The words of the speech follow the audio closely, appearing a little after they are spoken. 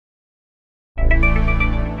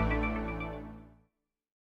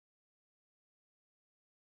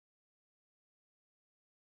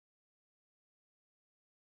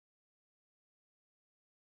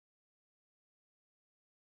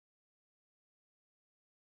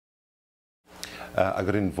I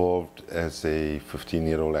got involved as a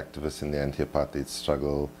 15-year-old activist in the anti-apartheid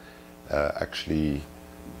struggle, actually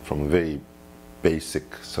from a very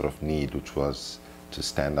basic sort of need, which was to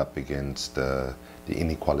stand up against the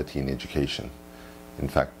inequality in education. In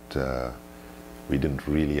fact, we didn't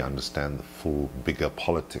really understand the full bigger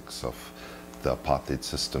politics of the apartheid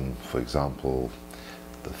system. For example,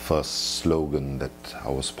 the first slogan that I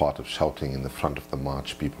was part of shouting in the front of the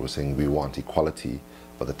march, people were saying, "We want equality."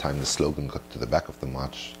 By the time the slogan got to the back of the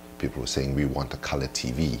march, people were saying, "We want a color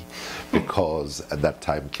TV," because at that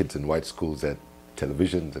time kids in white schools had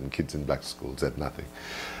televisions and kids in black schools had nothing.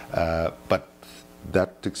 But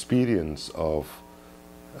that experience of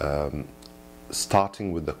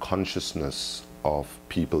starting with the consciousness of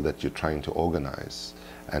people that you're trying to organize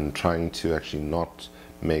and trying to actually not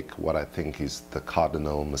make what I think is the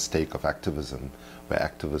cardinal mistake of activism, where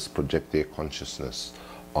activists project their consciousness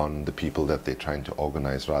on the people that they're trying to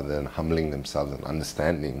organize rather than humbling themselves and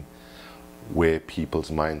understanding where people's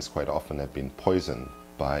minds quite often have been poisoned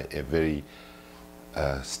by a very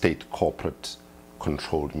state corporate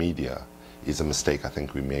controlled media is a mistake I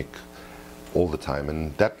think we make all the time.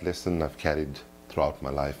 And that lesson I've carried throughout my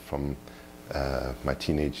life from my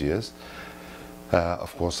teenage years.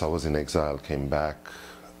 Of course, I was in exile, came back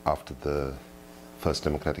after the first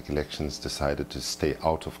democratic elections, decided to stay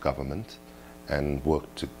out of government and work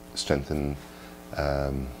to strengthen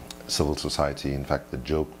civil society. In fact, the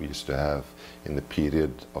joke we used to have in the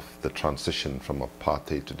period of the transition from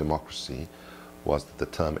apartheid to democracy was that the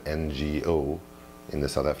term NGO in the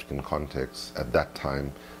South African context at that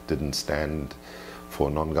time didn't stand for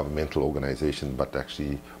non-governmental organization, but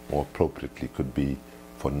actually more appropriately could be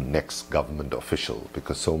for next government official,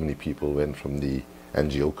 because so many people went from the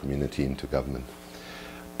NGO community into government.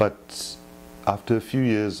 But after a few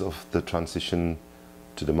years of the transition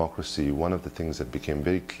to democracy, one of the things that became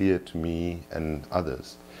very clear to me and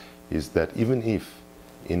others is that even if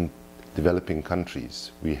in developing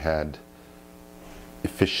countries we had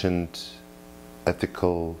efficient,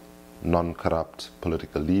 ethical, non-corrupt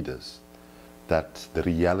political leaders, that the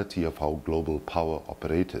reality of how global power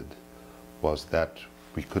operated was that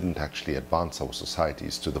we couldn't actually advance our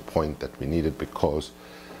societies to the point that we needed, because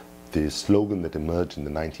the slogan that emerged in the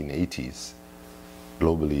 1980s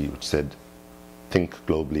globally, which said, "Think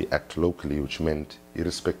globally, act locally," which meant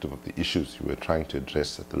irrespective of the issues you were trying to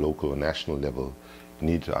address at the local or national level, you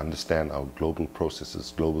need to understand how global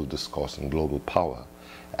processes, global discourse, and global power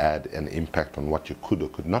add an impact on what you could or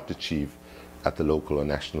could not achieve at the local or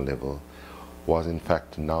national level, was in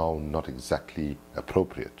fact now not exactly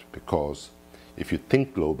appropriate. Because if you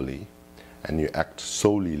think globally and you act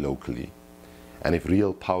solely locally, and if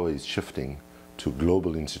real power is shifting to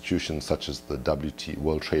global institutions such as the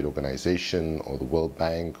World Trade Organization or the World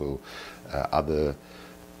Bank or other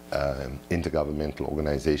intergovernmental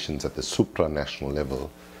organizations at the supranational level,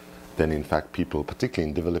 then in fact people, particularly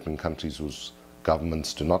in developing countries whose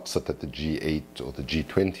governments do not sit at the G8 or the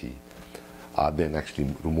G20, are then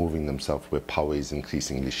actually removing themselves where power is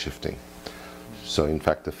increasingly shifting. So in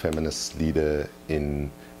fact, the feminist leader in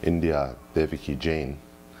India, Devaki Jain,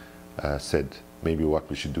 said maybe what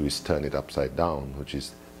we should do is turn it upside down, which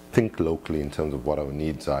is think locally in terms of what our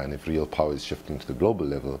needs are, and if real power is shifting to the global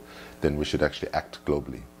level, then we should actually act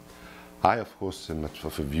globally. I, of course, am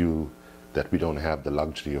of a view that we don't have the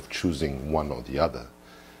luxury of choosing one or the other.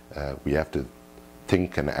 We have to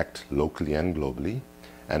think and act locally and globally,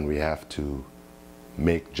 and we have to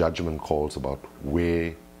make judgment calls about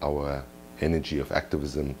where our energy of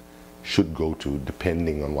activism should go to,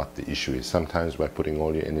 depending on what the issue is. Sometimes by putting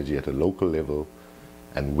all your energy at a local level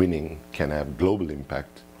and winning can have global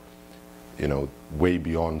impact, you know, way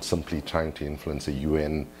beyond simply trying to influence a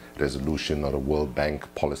UN resolution or a World Bank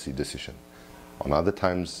policy decision. On other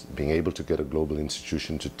times, being able to get a global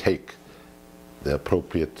institution to take the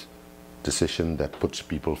appropriate decision that puts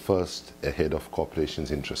people first ahead of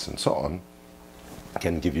corporations' interests and so on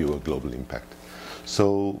can give you a global impact.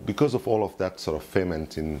 So because of all of that sort of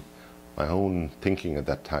ferment in my own thinking at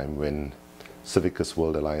that time, when Civicus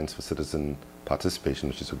World Alliance for Citizen Participation,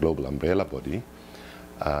 which is a global umbrella body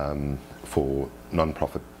for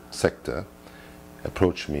non-profit sector,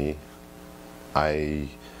 approached me, I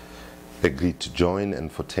agreed to join,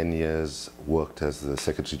 and for 10 years worked as the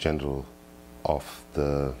Secretary General of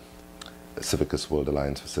the Civicus World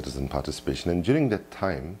Alliance for Citizen Participation. And during that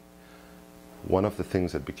time, one of the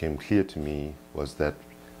things that became clear to me was that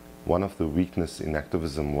one of the weaknesses in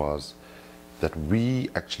activism was that we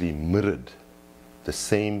actually mirrored the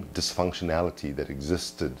same dysfunctionality that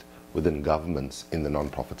existed within governments in the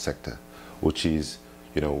non-profit sector, which is,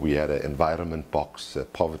 we had an environment box, a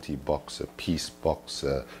poverty box, a peace box,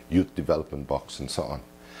 a youth development box, and so on.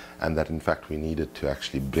 And that in fact we needed to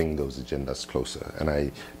actually bring those agendas closer. And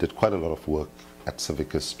I did quite a lot of work at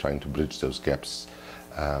Civicus trying to bridge those gaps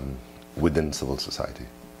within civil society.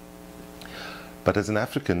 But as an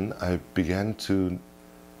African, I began to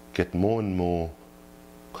get more and more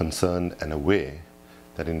concerned and aware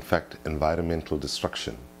that in fact environmental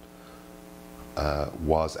destruction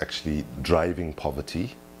was actually driving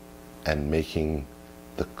poverty and making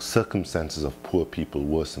the circumstances of poor people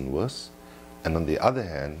worse and worse. And on the other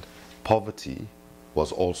hand, poverty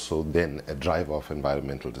was also then a driver of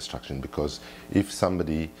environmental destruction, because if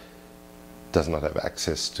somebody does not have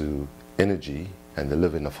access to energy and they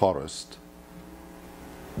live in a forest,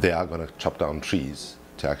 they are going to chop down trees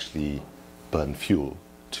to actually burn fuel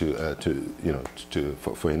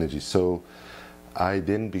for energy. So I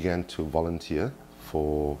then began to volunteer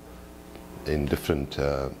in different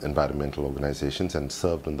environmental organizations and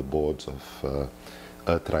served on the boards of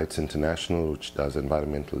Earth Rights International, which does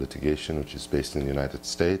environmental litigation, which is based in the United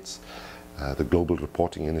States, the Global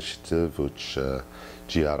Reporting Initiative, which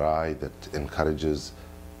GRI, that encourages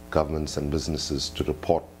governments and businesses to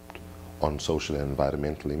report on social and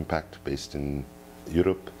environmental impact, based in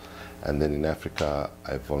Europe. And then in Africa,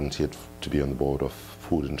 I volunteered to be on the board of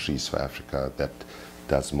Food and Trees for Africa, that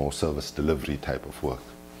does more service delivery type of work.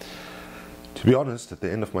 To be honest, at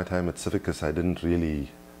the end of my time at Civicus, I didn't really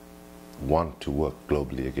want to work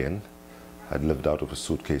globally again. I'd lived out of a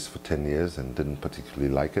suitcase for 10 years and didn't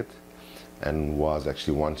particularly like it, and was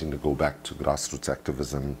actually wanting to go back to grassroots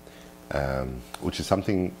activism, which is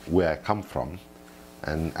something where I come from.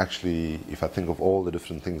 And actually, if I think of all the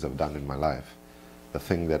different things I've done in my life, the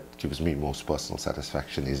thing that gives me most personal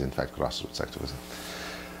satisfaction is in fact grassroots activism.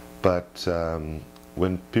 But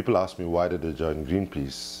when people ask me why did I join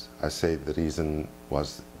Greenpeace, I say the reason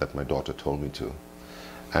was that my daughter told me to.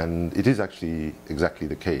 And it is actually exactly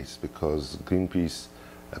the case, because Greenpeace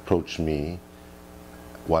approached me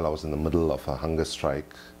while I was in the middle of a hunger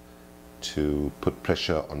strike to put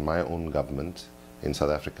pressure on my own government in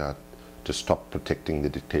South Africa to stop protecting the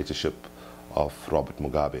dictatorship of Robert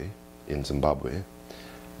Mugabe in Zimbabwe.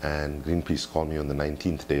 And Greenpeace called me on the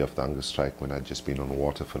 19th day of the hunger strike, when I'd just been on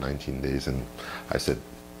water for 19 days, and I said,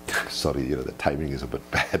 sorry, the timing is a bit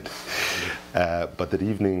bad. But that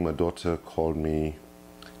evening my daughter called me.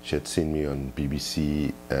 She had seen me on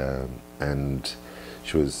BBC, and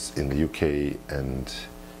she was in the UK, and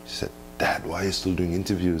she said, Dad, why are you still doing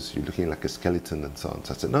interviews? You're looking like a skeleton and so on.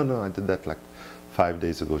 So I said, no, I did that like 5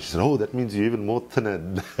 days ago. She said, oh, that means you're even more thinner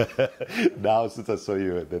now since I saw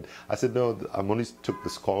you. And then I said, no, I only took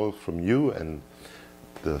this call from you, and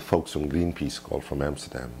the folks from Greenpeace called from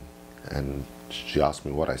Amsterdam. And she asked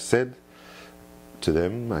me what I said to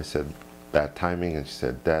them. I said, bad timing. And she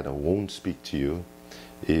said, Dad, I won't speak to you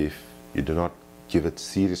if you do not give it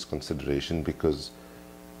serious consideration, because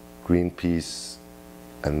Greenpeace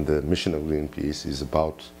and the mission of Greenpeace is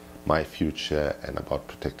about my future and about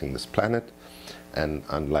protecting this planet. And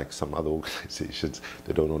unlike some other organizations,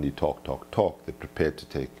 they don't only talk, they're prepared to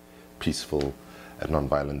take peaceful and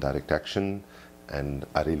non-violent direct action, and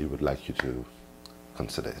I really would like you to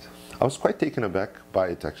consider it. I was quite taken aback by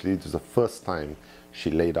it, actually. It was the first time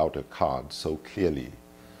she laid out her card so clearly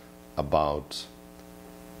about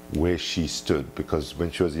where she stood, because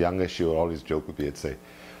when she was younger, she would always joke with me and say,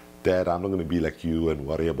 Dad, I'm not going to be like you and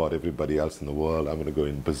worry about everybody else in the world. I'm going to go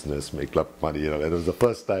in business, make a lot of money, And it was the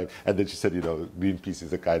first time. And then she said, Greenpeace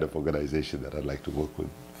is the kind of organization that I'd like to work with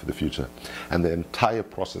for the future. And the entire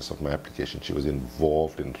process of my application, she was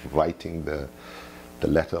involved in writing the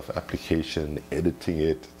letter of application, editing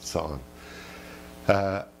it, and so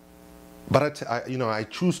on. But I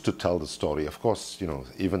choose to tell the story. Of course,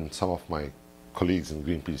 even some of my colleagues in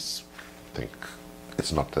Greenpeace think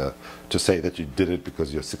it's not to say that you did it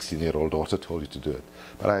because your 16-year-old daughter told you to do it.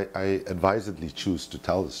 But I advisedly choose to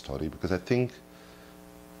tell the story because I think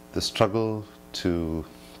the struggle to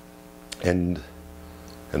end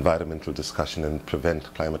environmental discussion and prevent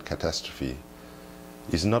climate catastrophe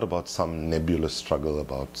is not about some nebulous struggle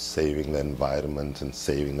about saving the environment and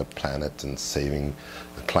saving the planet and saving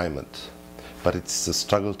the climate. But it's a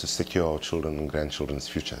struggle to secure our children and grandchildren's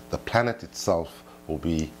future. The planet itself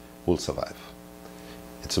will survive.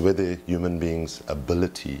 It's whether human beings'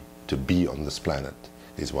 ability to be on this planet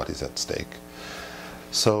is what is at stake.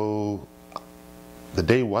 So the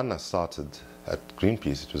day one I started at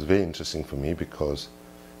Greenpeace, it was very interesting for me because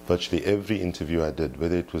virtually every interview I did,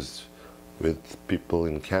 whether it was with people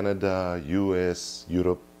in Canada, US,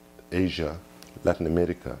 Europe, Asia, Latin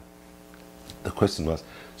America, the question was,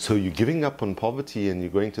 so you're giving up on poverty and you're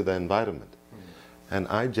going to the environment? And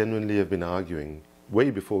I genuinely have been arguing,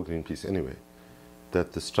 way before Greenpeace anyway,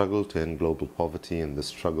 that the struggle to end global poverty and the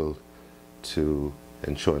struggle to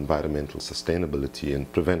ensure environmental sustainability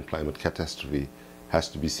and prevent climate catastrophe has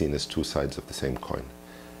to be seen as two sides of the same coin.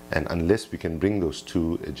 And unless we can bring those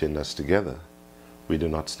two agendas together, we do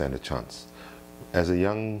not stand a chance. As a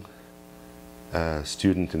young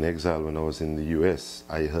student in exile when I was in the US,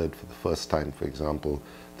 I heard for the first time, for example,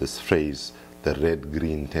 this phrase, the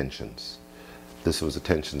red-green tensions. This was the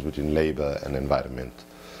tensions between labor and environment.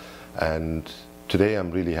 And today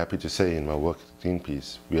I'm really happy to say in my work at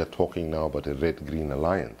Greenpeace, we are talking now about a red-green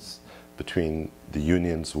alliance between the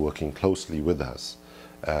unions working closely with us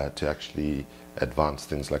to actually advance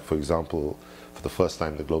things like, for example, for the first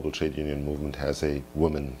time the global trade union movement has a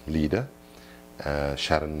woman leader,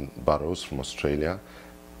 Sharon Burrows from Australia.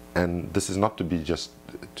 And this is not to be just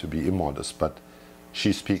to be immodest, but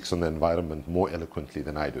she speaks on the environment more eloquently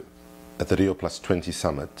than I do. At the Rio Plus 20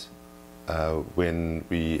 summit, when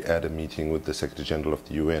we had a meeting with the Secretary General of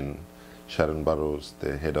the UN, Sharon Burrows,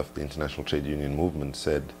 the head of the International Trade Union Movement,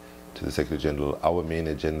 said to the Secretary General, our main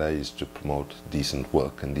agenda is to promote decent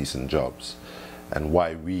work and decent jobs. And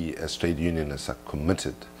why we as trade unionists are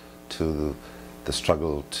committed to the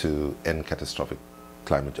struggle to end catastrophic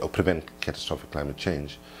climate, or prevent catastrophic climate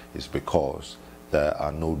change, is because there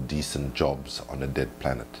are no decent jobs on a dead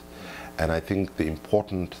planet. And I think the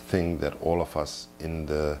important thing that all of us in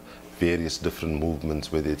the various different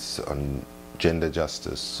movements, whether it's on gender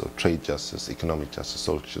justice or trade justice, economic justice,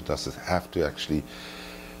 social justice, have to actually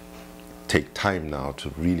take time now to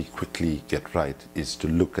really quickly get right, is to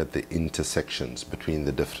look at the intersections between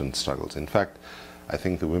the different struggles. In fact, I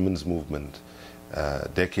think the women's movement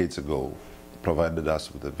decades ago provided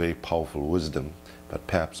us with a very powerful wisdom, but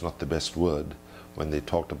perhaps not the best word, when they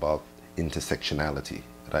talked about intersectionality,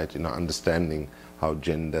 right? You know, understanding how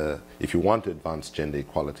gender, if you want to advance gender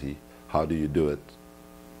equality, how do you do it?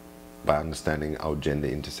 By understanding how gender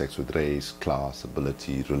intersects with race, class,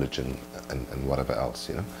 ability, religion, and whatever else,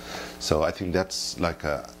 you know. So I think that's like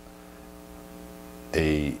a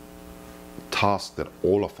task that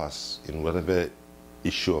all of us, in whatever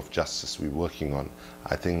issue of justice we're working on,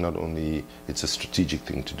 I think not only it's a strategic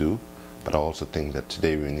thing to do, but I also think that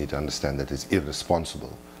today we need to understand that it's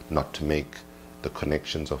irresponsible not to make the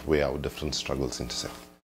connections of where our different struggles intersect.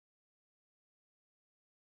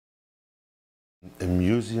 A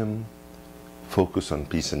museum focused on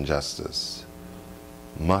peace and justice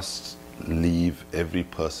must leave every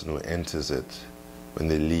person who enters it, when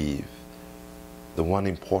they leave, the one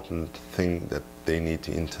important thing that they need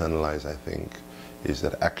to internalize, I think, is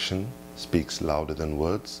that action speaks louder than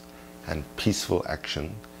words, and peaceful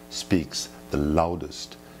action speaks the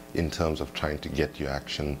loudest in terms of trying to get your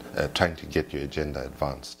action, trying to get your agenda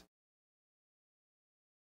advanced.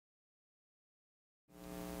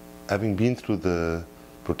 Having been through the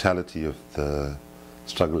brutality of the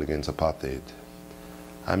struggle against apartheid,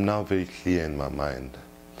 I'm now very clear in my mind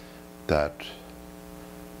that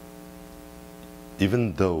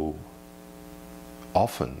even though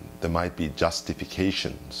often there might be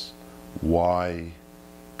justifications why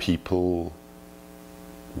people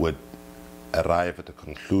would arrive at a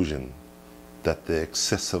conclusion that the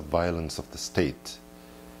excessive violence of the state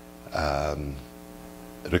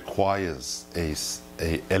requires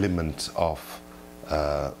a element of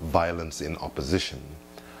violence in opposition,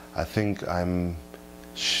 I think I'm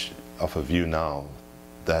of a view now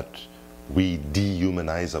that we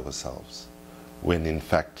dehumanize ourselves when in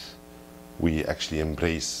fact we actually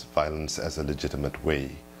embrace violence as a legitimate way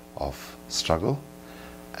of struggle.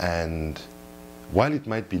 And while it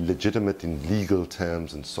might be legitimate in legal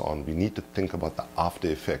terms and so on, we need to think about the after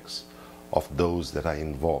effects of those that are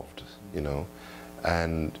involved, you know.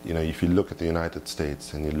 And, you know, if you look at the United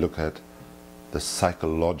States and you look at the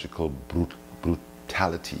psychological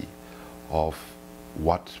brutality of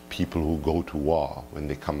what people who go to war, when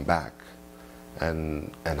they come back,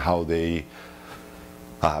 and how they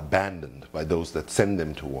are abandoned by those that send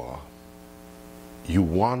them to war. You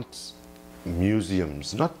want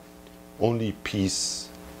museums, not only peace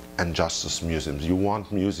and justice museums, you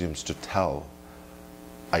want museums to tell,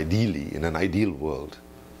 ideally, in an ideal world,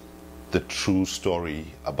 the true story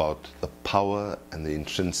about the power and the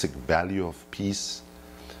intrinsic value of peace,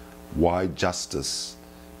 why justice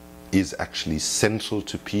is actually central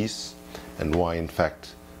to peace, and why, in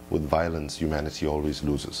fact, with violence, humanity always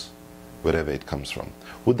loses, wherever it comes from.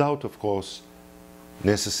 Without, of course,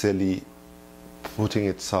 necessarily putting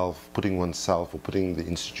oneself or putting the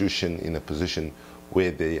institution in a position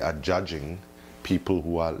where they are judging people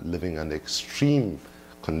who are living under extreme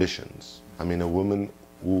conditions. I mean, a woman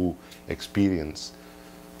who experienced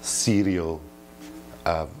serial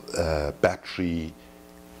battery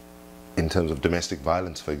in terms of domestic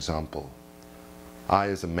violence, for example, I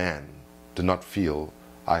as a man do not feel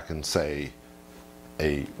I can say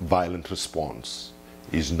a violent response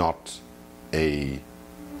is not a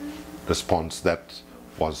response that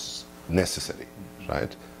was necessary,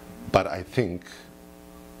 right? But I think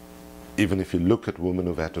even if you look at women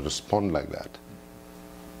who've had to respond like that,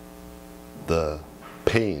 the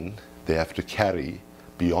pain they have to carry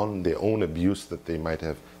beyond their own abuse that they might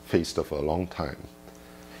have faced for a long time,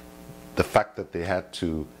 the fact that they had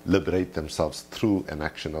to liberate themselves through an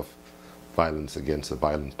action of violence against a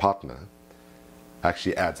violent partner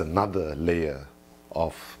actually adds another layer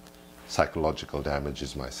of psychological damage,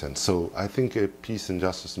 is my sense. So I think a Peace and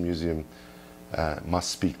Justice Museum must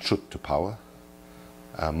speak truth to power,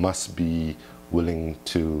 must be willing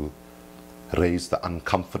to raise the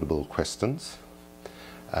uncomfortable questions.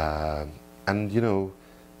 And, you know,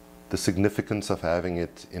 the significance of having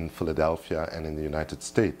it in Philadelphia and in the United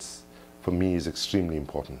States, for me, is extremely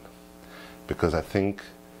important. Because I think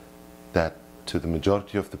that to the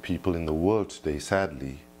majority of the people in the world today,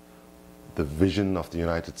 sadly, the vision of the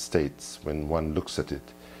United States, when one looks at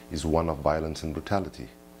it, is one of violence and brutality.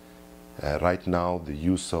 Right now, the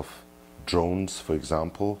use of drones, for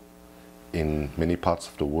example, in many parts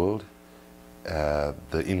of the world,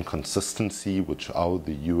 the inconsistency which how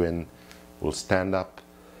the UN will stand up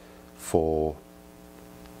for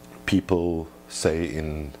people, say,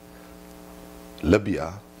 in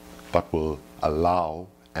Libya, but will allow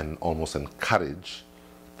and almost encourage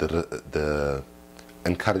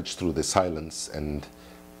encourage through the silence and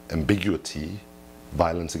ambiguity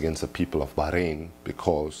violence against the people of Bahrain,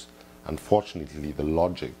 because unfortunately the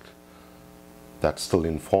logic that still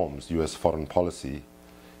informs US foreign policy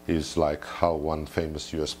is like how one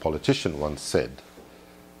famous US politician once said,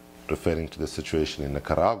 referring to the situation in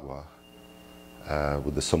Nicaragua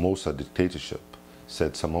with the Somoza dictatorship,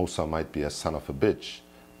 said Somoza might be a son of a bitch,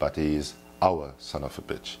 but he is our son of a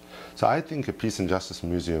bitch. So I think a Peace and Justice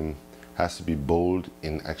Museum has to be bold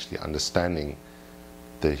in actually understanding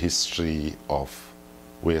the history of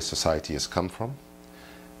where society has come from,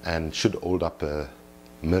 and should hold up a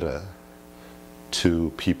mirror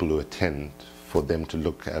to people who attend for them to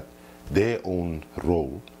look at their own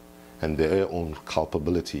role and their own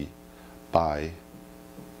culpability by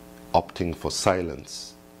opting for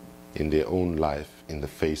silence in their own life in the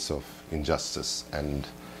face of injustice and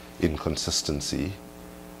inconsistency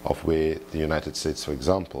of where the United States, for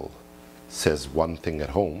example, says one thing at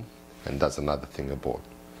home and does another thing abroad.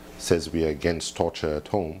 Says we are against torture at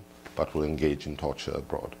home, but will engage in torture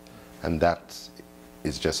abroad. And that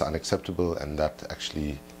is just unacceptable, and that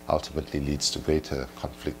actually ultimately leads to greater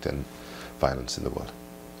conflict and violence in the world.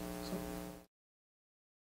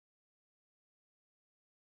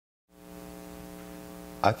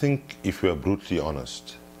 I think if we are brutally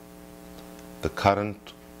honest, the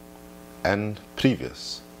current and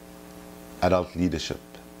previous adult leadership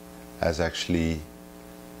has actually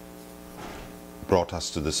brought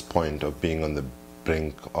us to this point of being on the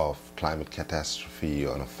brink of climate catastrophe,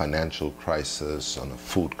 on a financial crisis, on a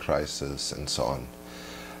food crisis, and so on.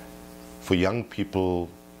 For young people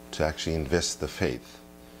to actually invest the faith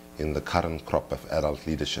in the current crop of adult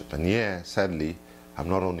leadership, and yeah, sadly, I'm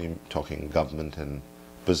not only talking government and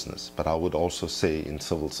business, but I would also say in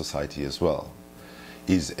civil society as well,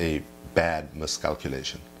 is a bad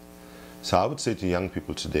miscalculation. So I would say to young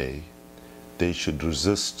people today, they should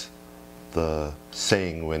resist the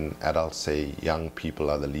saying when adults say young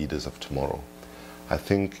people are the leaders of tomorrow. I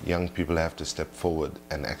think young people have to step forward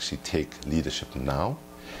and actually take leadership now.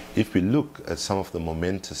 If we look at some of the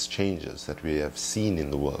momentous changes that we have seen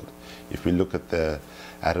in the world, if we look at the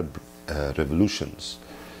Arab revolutions,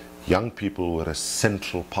 young people were a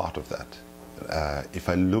central part of that. If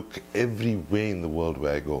I look everywhere in the world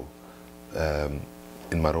where I go,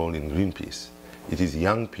 in my role in Greenpeace, it is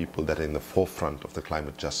young people that are in the forefront of the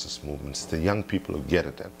climate justice movements, the young people who get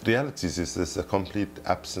it. And the reality is there's a complete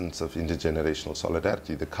absence of intergenerational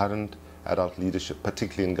solidarity. The current adult leadership,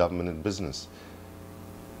 particularly in government and business,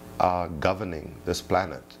 are governing this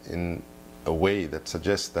planet in a way that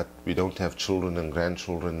suggests that we don't have children and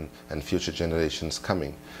grandchildren and future generations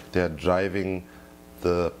coming. They are driving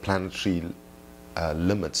the planetary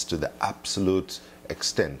limits to the absolute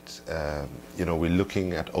extent. You know, we're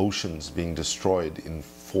looking at oceans being destroyed in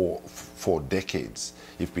four decades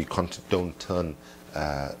if we don't turn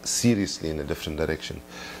seriously in a different direction.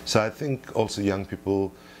 So I think also young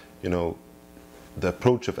people, you know, the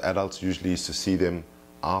approach of adults usually is to see them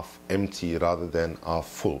half empty rather than half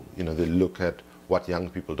full. You know, they look at what young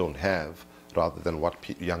people don't have rather than what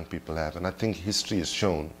young people have. And I think history has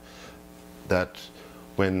shown that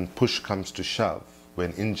when push comes to shove,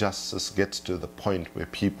 when injustice gets to the point where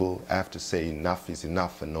people have to say enough is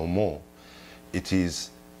enough and no more, it is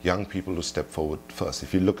young people who step forward first.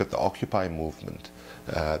 If you look at the Occupy movement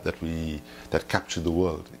that captured the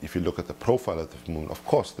world, if you look at the profile of the movement, of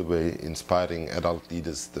course there were inspiring adult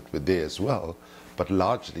leaders that were there as well, but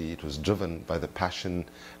largely it was driven by the passion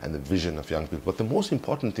and the vision of young people. But the most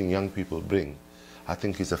important thing young people bring, I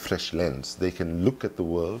think, is a fresh lens. They can look at the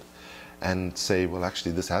world and say, well,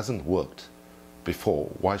 actually this hasn't worked before,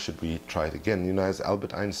 why should we try it again? You know, as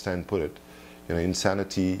Albert Einstein put it, you know,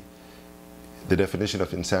 insanity, the definition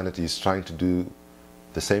of insanity is trying to do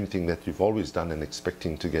the same thing that you've always done and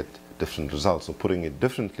expecting to get different results. So putting it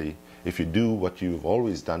differently, if you do what you've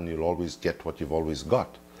always done, you'll always get what you've always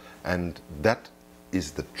got. And that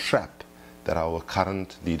is the trap that our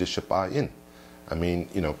current leadership are in. I mean,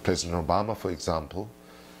 you know, President Obama, for example,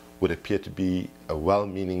 would appear to be a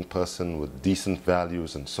well-meaning person with decent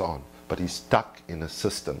values and so on, but he's stuck in a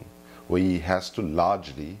system where he has to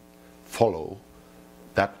largely follow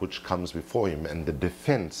that which comes before him, and the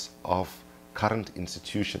defense of current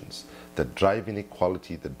institutions that drive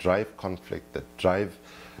inequality, that drive conflict, that drive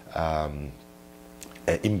an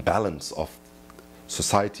imbalance of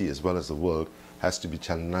society as well as the world has to be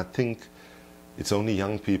challenged. And I think it's only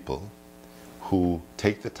young people who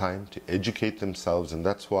take the time to educate themselves, and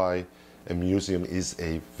that's why a museum is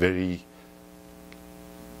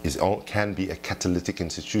can be a catalytic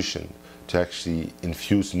institution to actually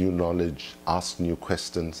infuse new knowledge, ask new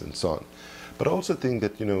questions, and so on. But I also think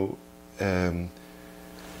that, you know,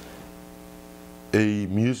 a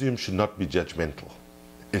museum should not be judgmental.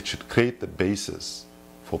 It should create the basis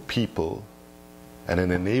for people and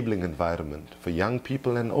an enabling environment for young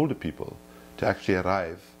people and older people to actually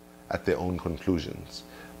arrive at their own conclusions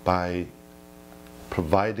by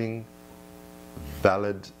providing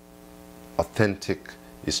valid, authentic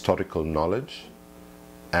historical knowledge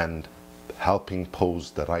and helping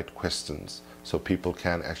pose the right questions so people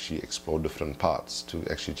can actually explore different paths to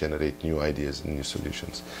actually generate new ideas and new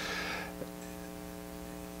solutions.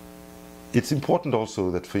 It's important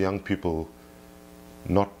also that for young people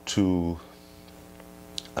not to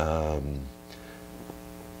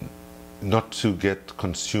get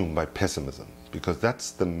consumed by pessimism, because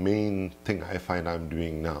that's the main thing I find I'm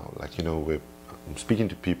doing now. Like, you know, I'm speaking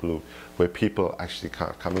to people where people actually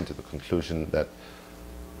come into the conclusion that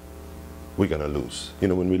we're going to lose. You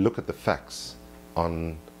know, when we look at the facts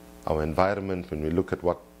on our environment, when we look at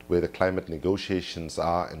where the climate negotiations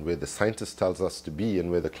are and where the scientist tells us to be and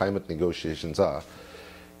where the climate negotiations are,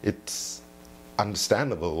 it's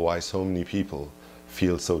understandable why so many people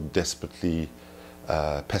feel so desperately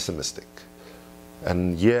pessimistic.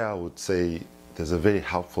 And yeah, I would say there's a very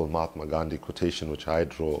helpful Mahatma Gandhi quotation which I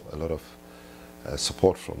draw a lot of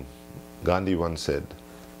support from. Gandhi once said,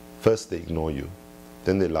 first they ignore you,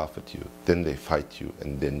 then they laugh at you, then they fight you,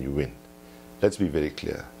 and then you win. Let's be very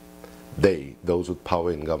clear. Those with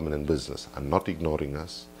power in government and business, are not ignoring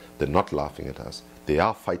us, they're not laughing at us, they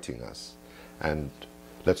are fighting us. And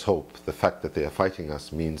let's hope the fact that they are fighting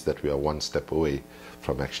us means that we are one step away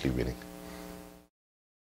from actually winning.